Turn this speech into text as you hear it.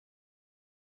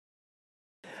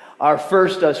Our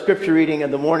first scripture reading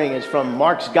of the morning is from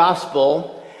Mark's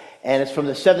Gospel, and it's from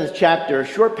the 7th chapter, a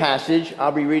short passage.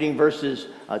 I'll be reading verses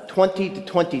 20 to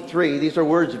 23. These are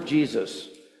words of Jesus.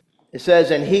 It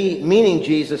says, "And he," meaning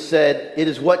Jesus, said, "It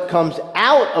is what comes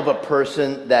out of a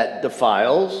person that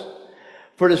defiles,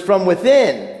 for it is from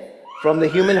within, from the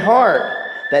human heart,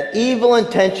 that evil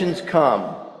intentions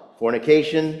come: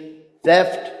 fornication,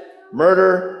 theft,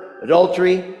 murder,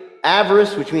 adultery,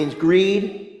 avarice," which means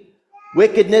greed,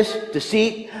 "wickedness,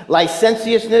 deceit,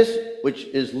 licentiousness," which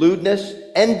is lewdness,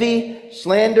 "envy,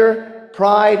 slander,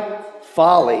 pride,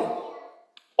 folly.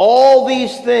 All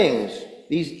these things,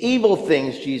 these evil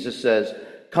things," Jesus says,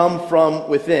 "come from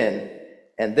within,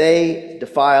 and they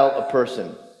defile a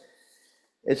person."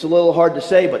 It's a little hard to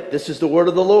say, but this is the word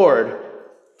of the Lord.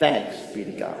 Thanks be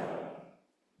to God.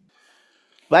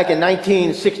 Back in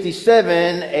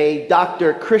 1967, a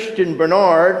Dr. Christian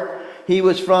Bernard, he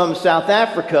was from South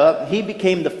Africa. He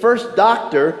became the first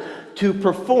doctor to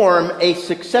perform a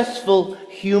successful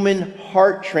human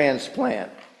heart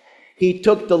transplant. He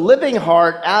took the living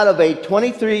heart out of a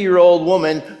 23-year-old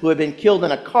woman who had been killed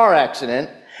in a car accident,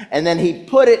 and then he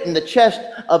put it in the chest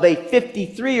of a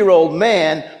 53-year-old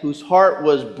man whose heart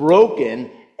was broken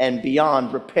and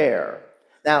beyond repair.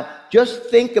 Now, just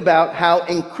think about how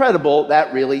incredible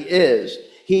that really is.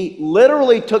 He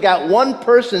literally took out one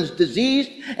person's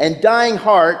diseased and dying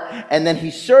heart, and then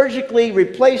he surgically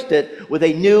replaced it with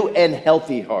a new and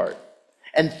healthy heart.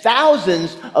 And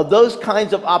thousands of those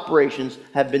kinds of operations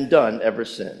have been done ever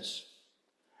since.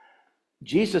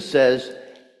 Jesus says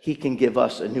he can give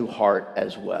us a new heart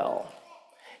as well.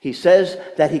 He says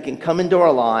that he can come into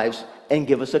our lives and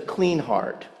give us a clean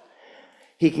heart.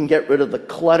 He can get rid of the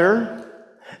clutter,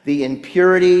 the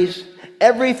impurities,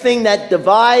 everything that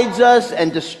divides us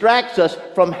and distracts us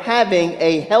from having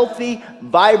a healthy,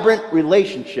 vibrant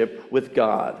relationship with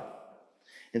God.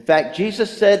 In fact,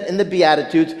 Jesus said in the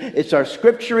Beatitudes, it's our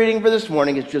scripture reading for this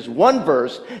morning, it's just one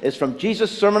verse, it's from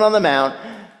Jesus' Sermon on the Mount,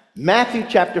 Matthew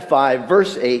chapter 5,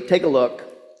 verse 8. Take a look.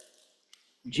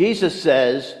 Jesus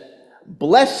says,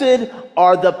 "Blessed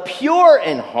are the pure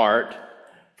in heart,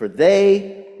 for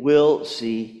they will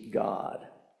see God."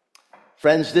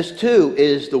 Friends, this too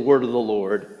is the word of the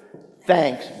Lord.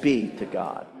 Thanks be to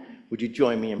God. Would you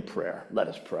join me in prayer? Let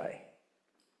us pray.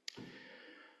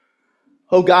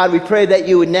 Oh God, we pray that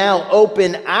you would now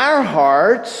open our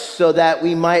hearts so that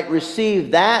we might receive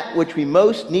that which we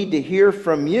most need to hear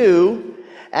from you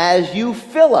as you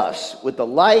fill us with the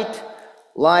light,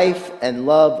 life, and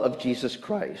love of Jesus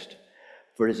Christ.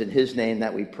 For it is in his name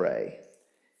that we pray.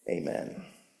 Amen.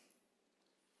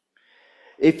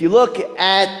 If you look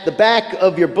at the back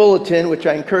of your bulletin, which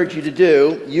I encourage you to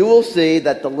do, you will see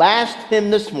that the last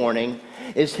hymn this morning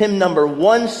is hymn number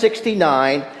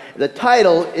 169. The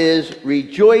title is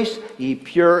 "Rejoice, Ye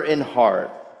Pure in Heart."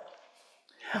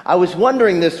 I was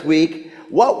wondering this week,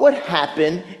 what would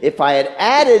happen if I had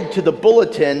added to the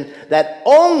bulletin that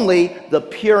only the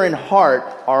pure in heart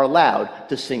are allowed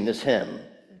to sing this hymn?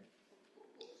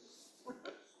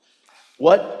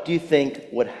 What do you think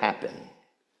would happen?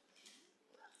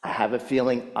 I have a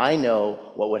feeling I know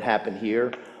what would happen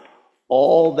here.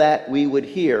 All that we would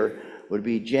hear would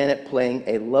be Janet playing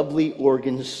a lovely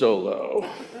organ solo.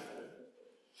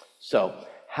 So,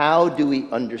 how do we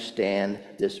understand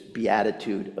this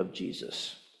beatitude of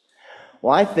Jesus?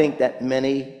 Well, I think that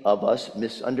many of us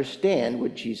misunderstand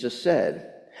what Jesus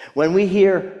said. When we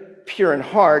hear pure in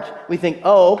heart, we think,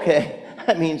 oh, okay,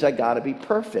 that means I gotta be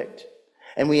perfect.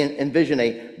 And we envision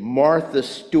a Martha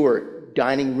Stewart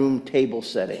dining room table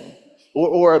setting,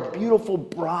 or a beautiful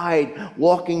bride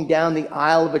walking down the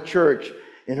aisle of a church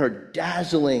in her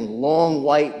dazzling long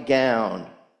white gown.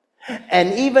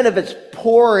 And even if it's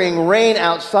pouring rain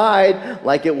outside,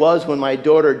 like it was when my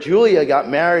daughter Julia got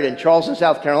married in Charleston,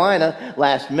 South Carolina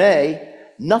last May,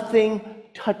 nothing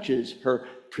touches her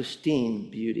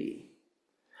pristine beauty.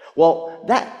 Well,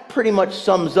 that pretty much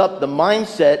sums up the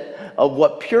mindset of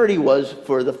what purity was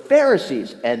for the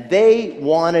Pharisees, and they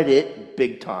wanted it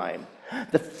big time.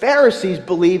 The Pharisees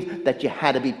believed that you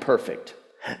had to be perfect.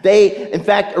 They, in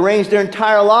fact, arranged their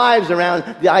entire lives around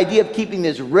the idea of keeping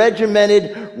this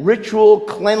regimented ritual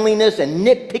cleanliness and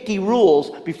nitpicky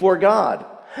rules before God.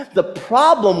 The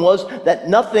problem was that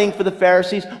nothing for the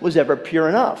Pharisees was ever pure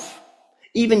enough.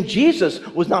 Even Jesus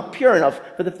was not pure enough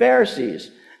for the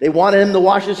Pharisees. They wanted him to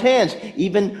wash his hands,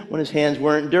 even when his hands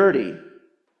weren't dirty.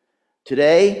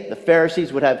 Today, the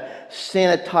Pharisees would have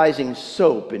sanitizing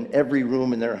soap in every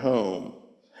room in their home.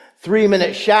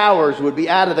 3-minute showers would be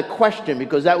out of the question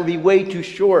because that would be way too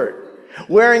short.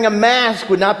 Wearing a mask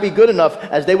would not be good enough,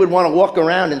 as they would want to walk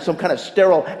around in some kind of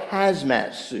sterile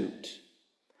hazmat suit.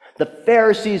 The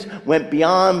Pharisees went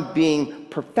beyond being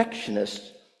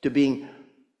perfectionists to being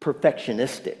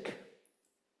perfectionistic.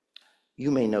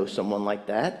 You may know someone like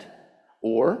that,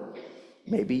 or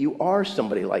maybe you are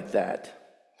somebody like that.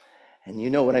 And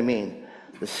you know what I mean.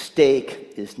 The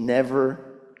steak is never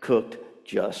cooked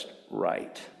just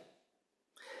right.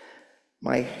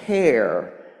 My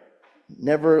hair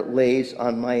never lays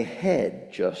on my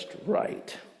head just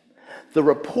right. The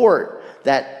report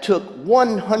that took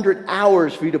 100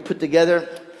 hours for you to put together,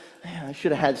 I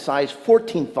should have had size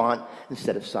 14 font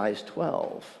instead of size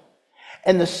 12.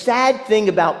 And the sad thing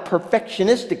about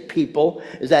perfectionistic people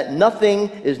is that nothing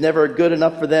is never good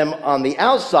enough for them on the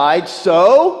outside,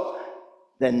 so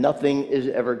then nothing is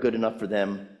ever good enough for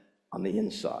them on the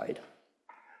inside.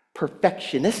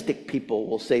 Perfectionistic people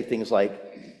will say things like,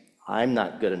 I'm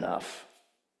not good enough.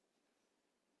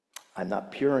 I'm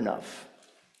not pure enough.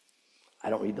 I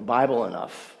don't read the Bible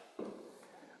enough.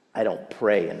 I don't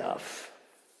pray enough.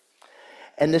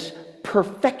 And this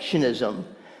perfectionism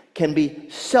can be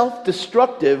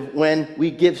self-destructive when we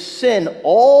give sin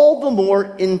all the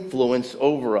more influence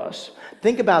over us.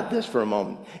 Think about this for a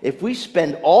moment. If we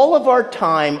spend all of our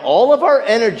time, all of our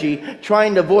energy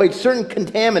trying to avoid certain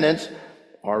contaminants,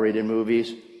 R-rated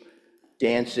movies,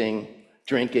 dancing,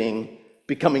 drinking,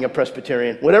 becoming a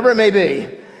Presbyterian, whatever it may be,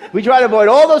 we try to avoid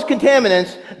all those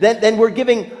contaminants, then we're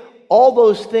giving all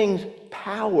those things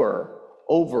power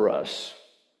over us.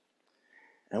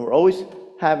 And we're always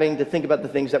having to think about the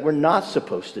things that we're not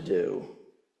supposed to do.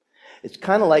 It's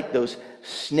kind of like those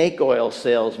snake oil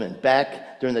salesmen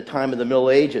back during the time of the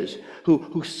Middle Ages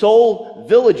who sold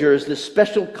villagers this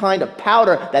special kind of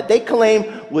powder that they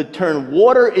claimed would turn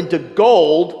water into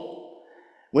gold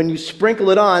when you sprinkle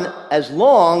it on, as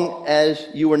long as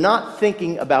you were not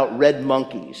thinking about red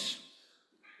monkeys.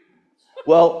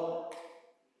 Well,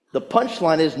 the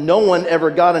punchline is no one ever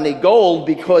got any gold,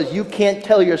 because you can't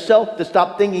tell yourself to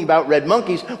stop thinking about red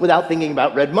monkeys without thinking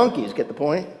about red monkeys. Get the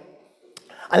point?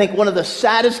 I think one of the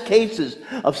saddest cases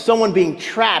of someone being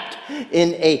trapped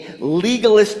in a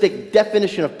legalistic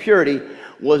definition of purity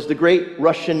was the great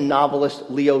Russian novelist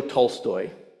Leo Tolstoy.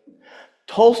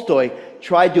 Tolstoy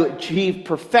tried to achieve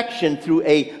perfection through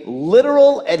a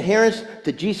literal adherence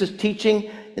to Jesus'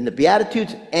 teaching in the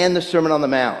Beatitudes and the Sermon on the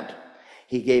Mount.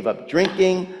 He gave up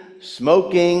drinking,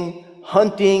 smoking,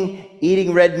 hunting,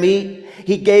 eating red meat.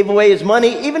 He gave away his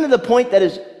money, even to the point that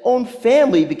his own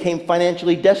family became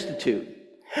financially destitute.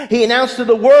 He announced to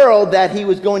the world that he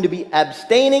was going to be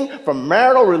abstaining from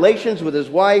marital relations with his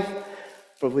wife,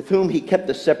 with whom he kept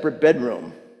a separate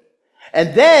bedroom.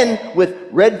 And then, with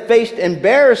red-faced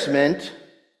embarrassment,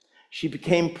 she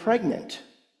became pregnant.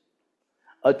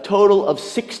 A total of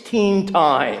 16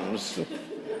 times.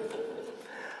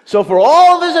 So for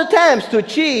all of his attempts to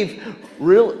achieve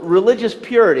religious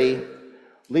purity,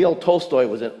 Leo Tolstoy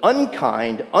was an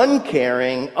unkind,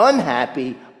 uncaring,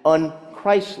 unhappy,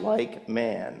 Christ-like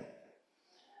man.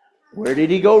 Where did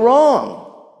he go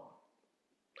wrong?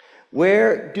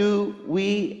 Where do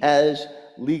we as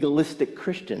legalistic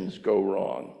Christians go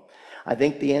wrong? I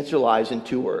think the answer lies in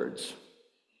two words.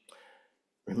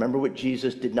 Remember what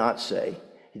Jesus did not say.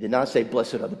 He did not say,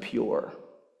 blessed are the pure.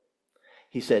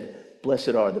 He said, blessed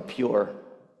are the pure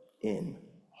in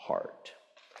heart,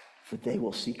 for they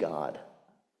will see God.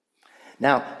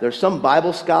 Now, there are some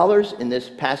Bible scholars in this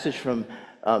passage from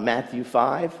Matthew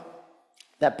 5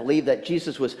 that believe that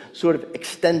Jesus was sort of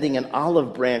extending an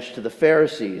olive branch to the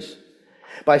Pharisees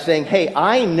by saying, hey,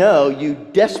 I know you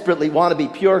desperately want to be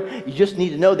pure. You just need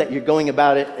to know that you're going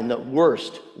about it in the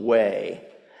worst way.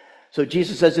 So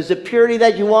Jesus says, is it purity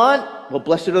that you want? Well,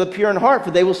 blessed are the pure in heart,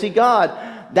 for they will see God.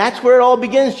 That's where it all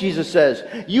begins, Jesus says.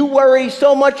 You worry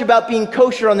so much about being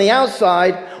kosher on the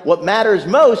outside. What matters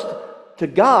most to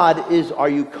God is, are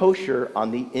you kosher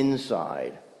on the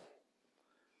inside?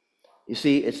 You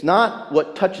see, it's not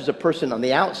what touches a person on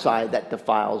the outside that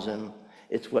defiles him.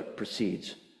 It's what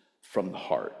proceeds from the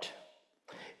heart.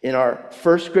 In our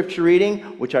first scripture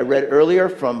reading, which I read earlier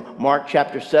from Mark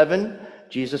chapter 7,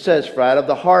 Jesus says, for out of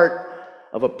the heart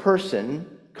of a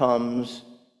person comes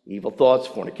evil thoughts,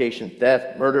 fornication,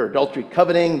 theft, murder, adultery,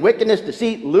 coveting, wickedness,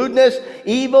 deceit, lewdness,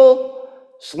 evil,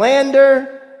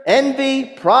 slander, envy,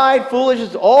 pride,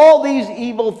 foolishness. All these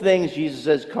evil things, Jesus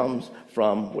says, comes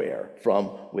from where?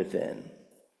 From within.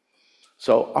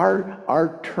 So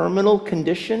our terminal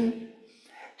condition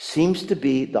seems to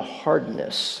be the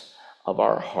hardness of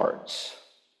our hearts.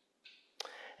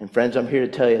 And friends, I'm here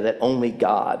to tell you that only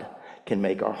God can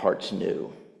make our hearts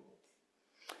new.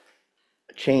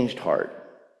 A changed heart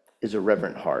is a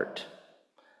reverent heart.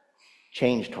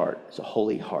 Changed heart is a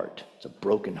holy heart. It's a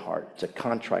broken heart. It's a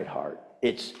contrite heart.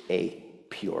 It's a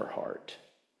pure heart.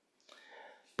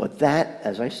 But that,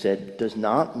 as I said, does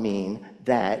not mean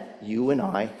that you and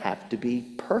I have to be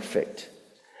perfect.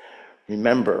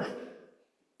 Remember,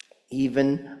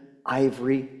 even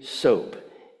ivory soap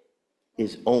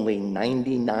is only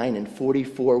 99 and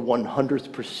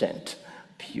 44/100%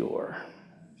 pure.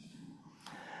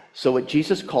 So what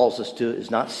Jesus calls us to is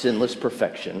not sinless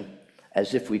perfection,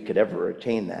 as if we could ever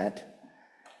attain that.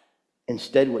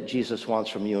 Instead, what Jesus wants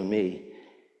from you and me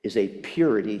is a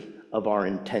purity of our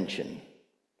intention.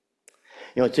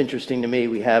 You know, it's interesting to me,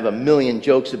 we have a million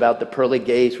jokes about the pearly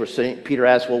gates where St. Peter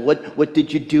asks, well, what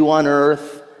did you do on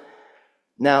earth?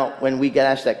 Now, when we get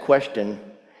asked that question,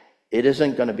 it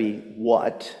isn't going to be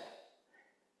what,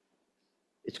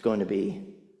 it's going to be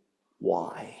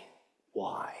why.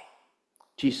 Why?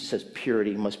 Jesus says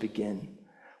purity must begin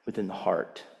within the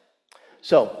heart.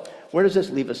 So, where does this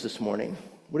leave us this morning?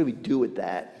 What do we do with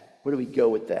that? Where do we go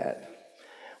with that?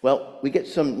 Well, we get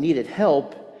some needed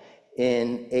help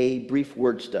in a brief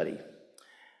word study.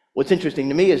 What's interesting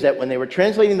to me is that when they were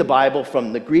translating the Bible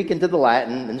from the Greek into the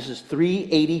Latin, and this is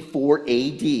 384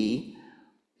 AD,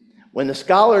 when the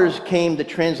scholars came to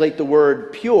translate the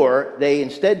word pure, they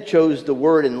instead chose the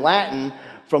word in Latin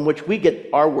from which we get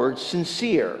our word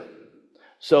sincere.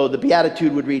 So the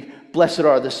Beatitude would read, "Blessed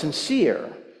are the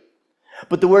sincere."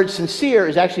 But the word sincere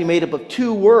is actually made up of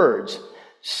two words,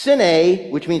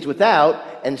 sine, which means without,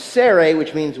 and cere,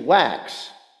 which means wax.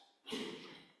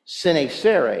 Sine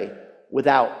cere,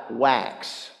 without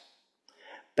wax.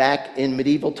 Back in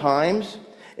medieval times,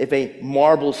 if a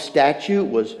marble statue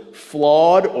was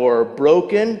flawed or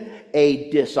broken, a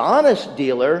dishonest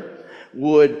dealer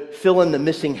would fill in the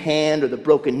missing hand or the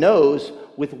broken nose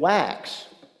with wax.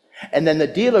 And then the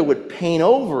dealer would paint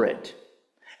over it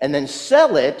and then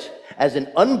sell it as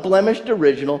an unblemished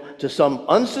original to some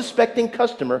unsuspecting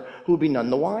customer who would be none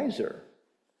the wiser.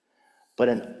 But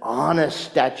an honest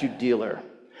statue dealer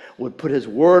would put his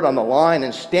word on the line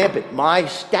and stamp it. My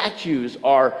statues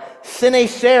are sine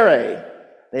cere.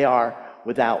 They are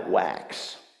without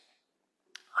wax.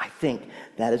 I think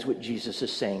that is what Jesus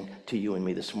is saying to you and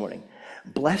me this morning.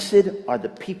 Blessed are the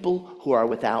people who are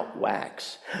without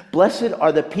wax. Blessed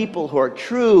are the people who are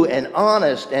true and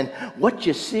honest, and what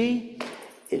you see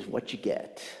is what you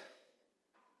get.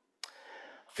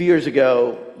 A few years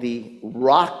ago, the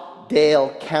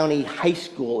Rockdale County High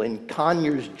School in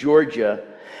Conyers, Georgia,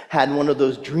 had one of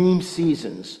those dream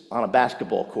seasons on a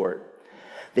basketball court.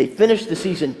 They finished the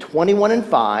season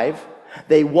 21-5.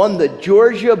 They won the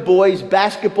Georgia boys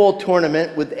basketball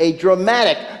tournament with a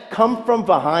dramatic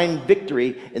come-from-behind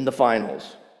victory in the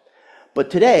finals. But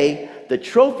today, the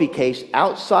trophy case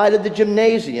outside of the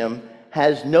gymnasium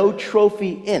has no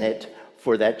trophy in it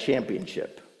for that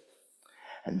championship.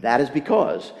 And that is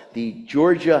because the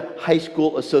Georgia High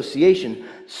School Association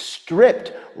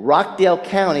stripped Rockdale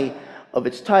County of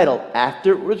its title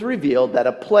after it was revealed that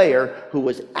a player who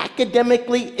was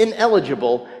academically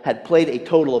ineligible had played a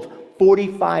total of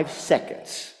 45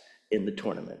 seconds in the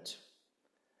tournament.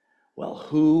 Well,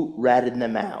 who ratted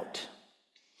them out?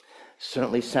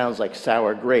 Certainly sounds like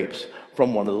sour grapes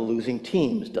from one of the losing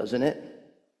teams, doesn't it?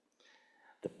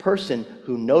 The person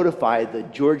who notified the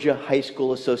Georgia High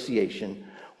School Association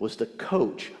was the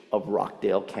coach of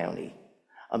Rockdale County,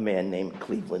 a man named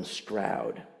Cleveland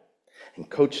Stroud. And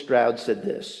Coach Stroud said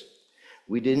this: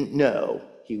 "We didn't know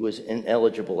he was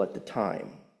ineligible at the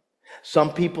time.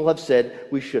 Some people have said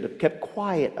we should have kept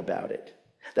quiet about it,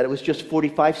 that it was just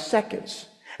 45 seconds,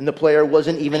 and the player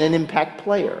wasn't even an impact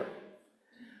player.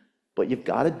 But you've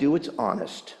got to do what's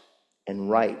honest and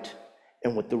right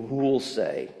and what the rules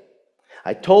say.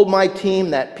 I told my team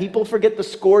that people forget the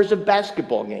scores of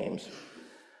basketball games,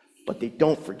 but they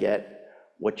don't forget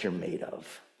what you're made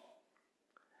of.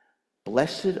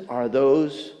 Blessed are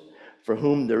those for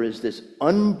whom there is this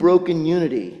unbroken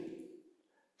unity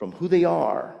from who they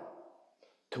are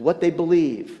to what they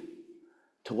believe,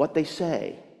 to what they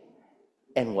say,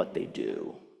 and what they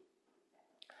do."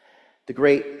 The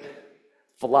great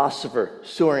philosopher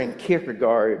Søren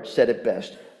Kierkegaard said it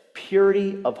best: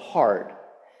 "Purity of heart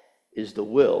is the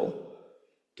will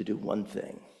to do one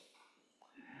thing."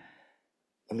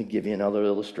 Let me give you another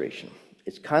illustration.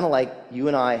 It's kind of like you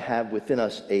and I have within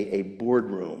us a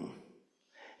boardroom.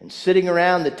 And sitting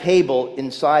around the table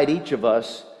inside each of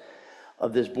us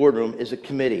of this boardroom is a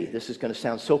committee. This is going to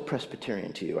sound so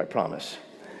Presbyterian to you, I promise.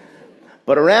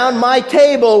 But around my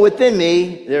table within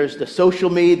me, there's the social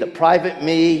me, the private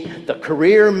me, the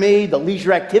career me, the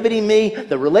leisure activity me,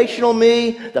 the relational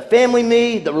me, the family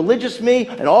me, the religious me,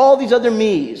 and all these other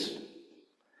me's.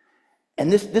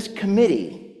 And this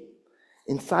committee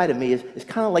inside of me is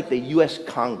kind of like the U.S.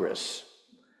 Congress.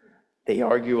 They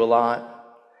argue a lot,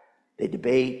 they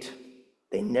debate,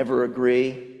 They never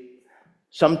agree.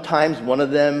 Sometimes one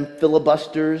of them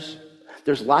filibusters.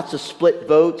 There's lots of split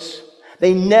votes.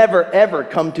 They never, ever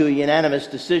come to a unanimous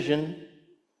decision.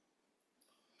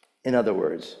 In other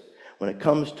words, when it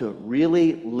comes to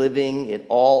really living it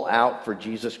all out for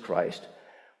Jesus Christ,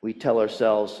 we tell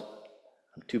ourselves,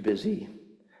 I'm too busy,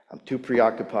 I'm too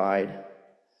preoccupied.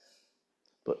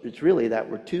 But it's really that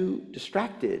we're too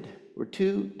distracted, we're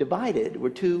too divided, we're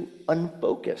too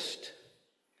unfocused.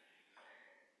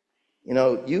 You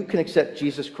know, you can accept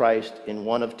Jesus Christ in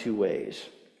one of two ways.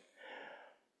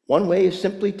 One way is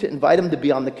simply to invite him to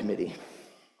be on the committee,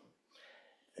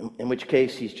 in which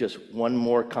case he's just one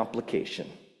more complication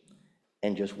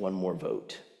and just one more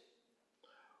vote.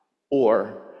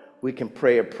 Or we can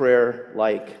pray a prayer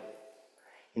like,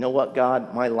 you know what,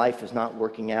 God, my life is not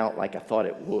working out like I thought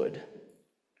it would.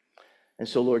 And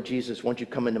so, Lord Jesus, won't you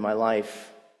come into my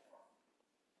life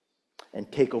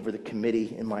and take over the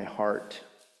committee in my heart?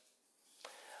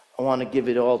 I want to give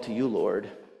it all to you, Lord.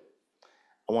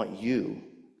 I want you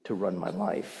to run my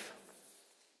life.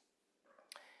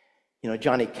 You know,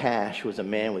 Johnny Cash was a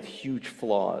man with huge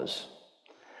flaws,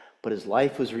 but his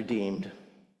life was redeemed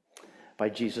by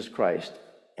Jesus Christ,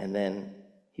 and then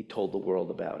he told the world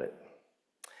about it.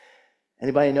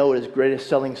 Anybody know what his greatest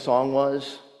selling song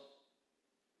was?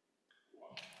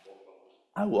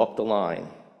 I Walk the Line,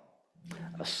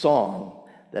 a song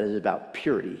that is about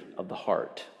purity of the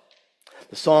heart.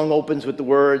 The song opens with the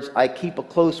words, I keep a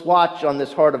close watch on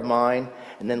this heart of mine.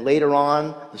 And then later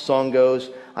on, the song goes,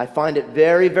 I find it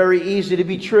very, very easy to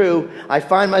be true. I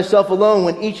find myself alone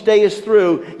when each day is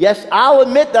through. Yes, I'll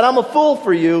admit that I'm a fool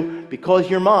for you. Because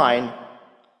you're mine,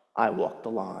 I walk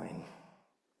the line.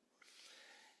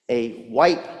 A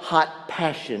white-hot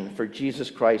passion for Jesus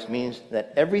Christ means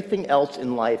that everything else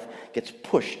in life gets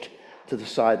pushed to the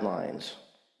sidelines.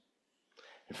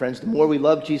 And friends, the more we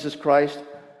love Jesus Christ,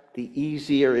 the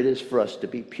easier it is for us to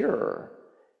be pure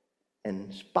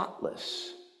and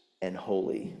spotless and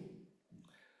holy.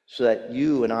 So that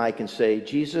you and I can say,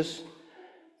 Jesus,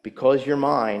 because you're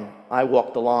mine, I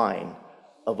walk the line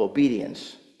of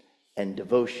obedience and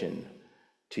devotion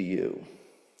to you.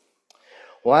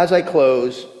 Well, as I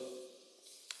close,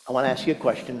 I want to ask you a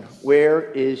question.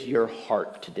 Where is your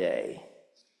heart today?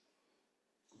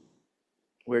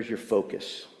 Where's your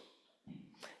focus?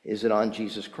 Is it on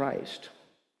Jesus Christ?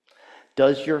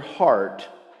 Does your heart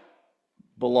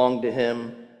belong to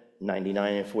him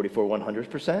 99 and 44,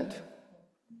 100%?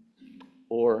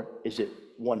 Or is it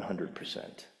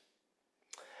 100%?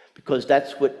 Because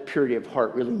that's what purity of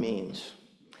heart really means.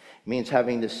 It means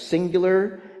having this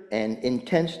singular and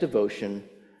intense devotion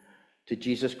to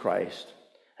Jesus Christ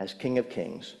as King of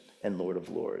Kings and Lord of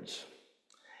Lords.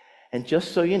 And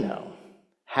just so you know,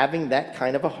 having that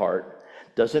kind of a heart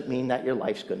doesn't mean that your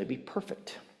life's going to be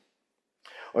perfect,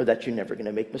 or that you're never going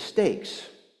to make mistakes,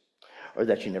 or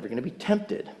that you're never going to be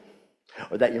tempted,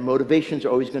 or that your motivations are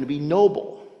always going to be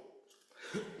noble.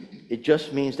 It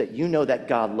just means that you know that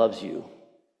God loves you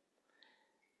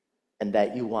and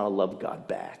that you want to love God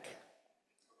back.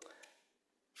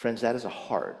 Friends, that is a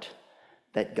heart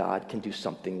that God can do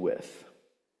something with.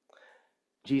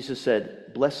 Jesus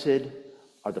said, blessed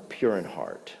are the pure in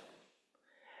heart.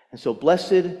 And so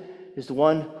blessed is the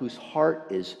one whose heart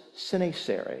is sinless,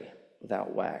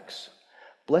 without wax.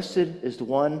 Blessed is the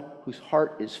one whose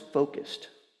heart is focused.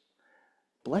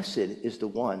 Blessed is the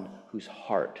one whose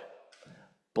heart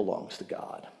belongs to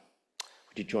God.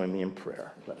 Would you join me in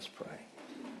prayer? Let us pray.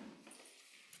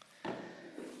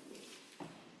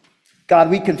 God,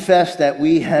 we confess that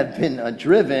we have been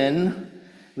driven,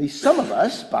 at least some of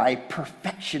us, by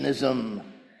perfectionism.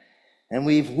 And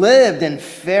we've lived in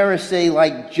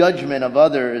Pharisee-like judgment of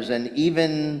others, and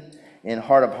even in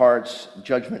heart of hearts,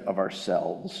 judgment of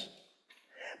ourselves.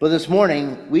 But this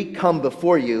morning, we come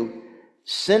before you,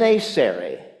 sinless,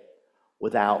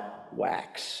 without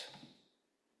wax.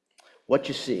 What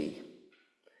you see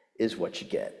is what you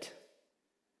get.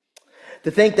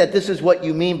 To think that this is what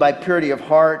you mean by purity of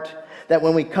heart, that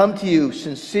when we come to you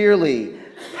sincerely,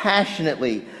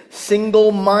 passionately,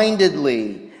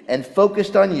 single-mindedly, and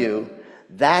focused on you,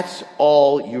 that's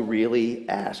all you really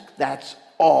ask. That's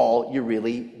all you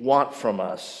really want from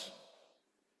us.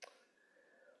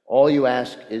 All you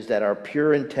ask is that our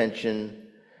pure intention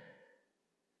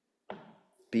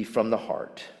be from the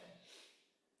heart,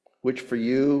 which for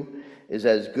you is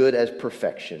as good as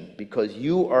perfection, because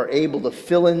you are able to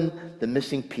fill in the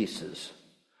missing pieces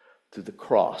through the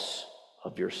cross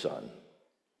of your Son.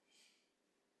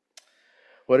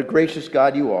 What a gracious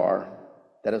God you are,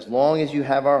 that as long as you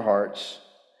have our hearts,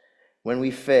 when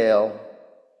we fail,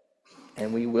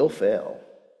 and we will fail,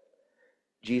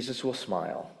 Jesus will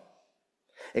smile,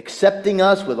 accepting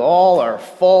us with all our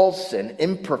faults and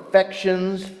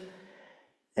imperfections,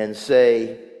 and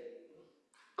say,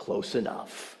 close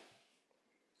enough.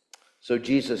 So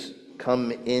Jesus,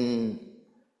 come in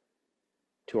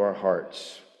to our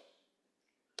hearts.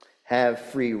 Have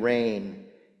free reign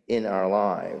in our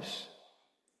lives.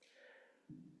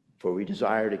 For we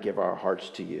desire to give our hearts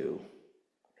to you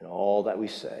in all that we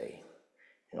say,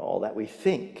 in all that we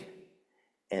think,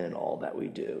 and in all that we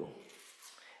do.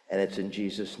 And it's in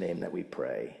Jesus' name that we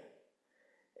pray.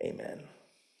 Amen.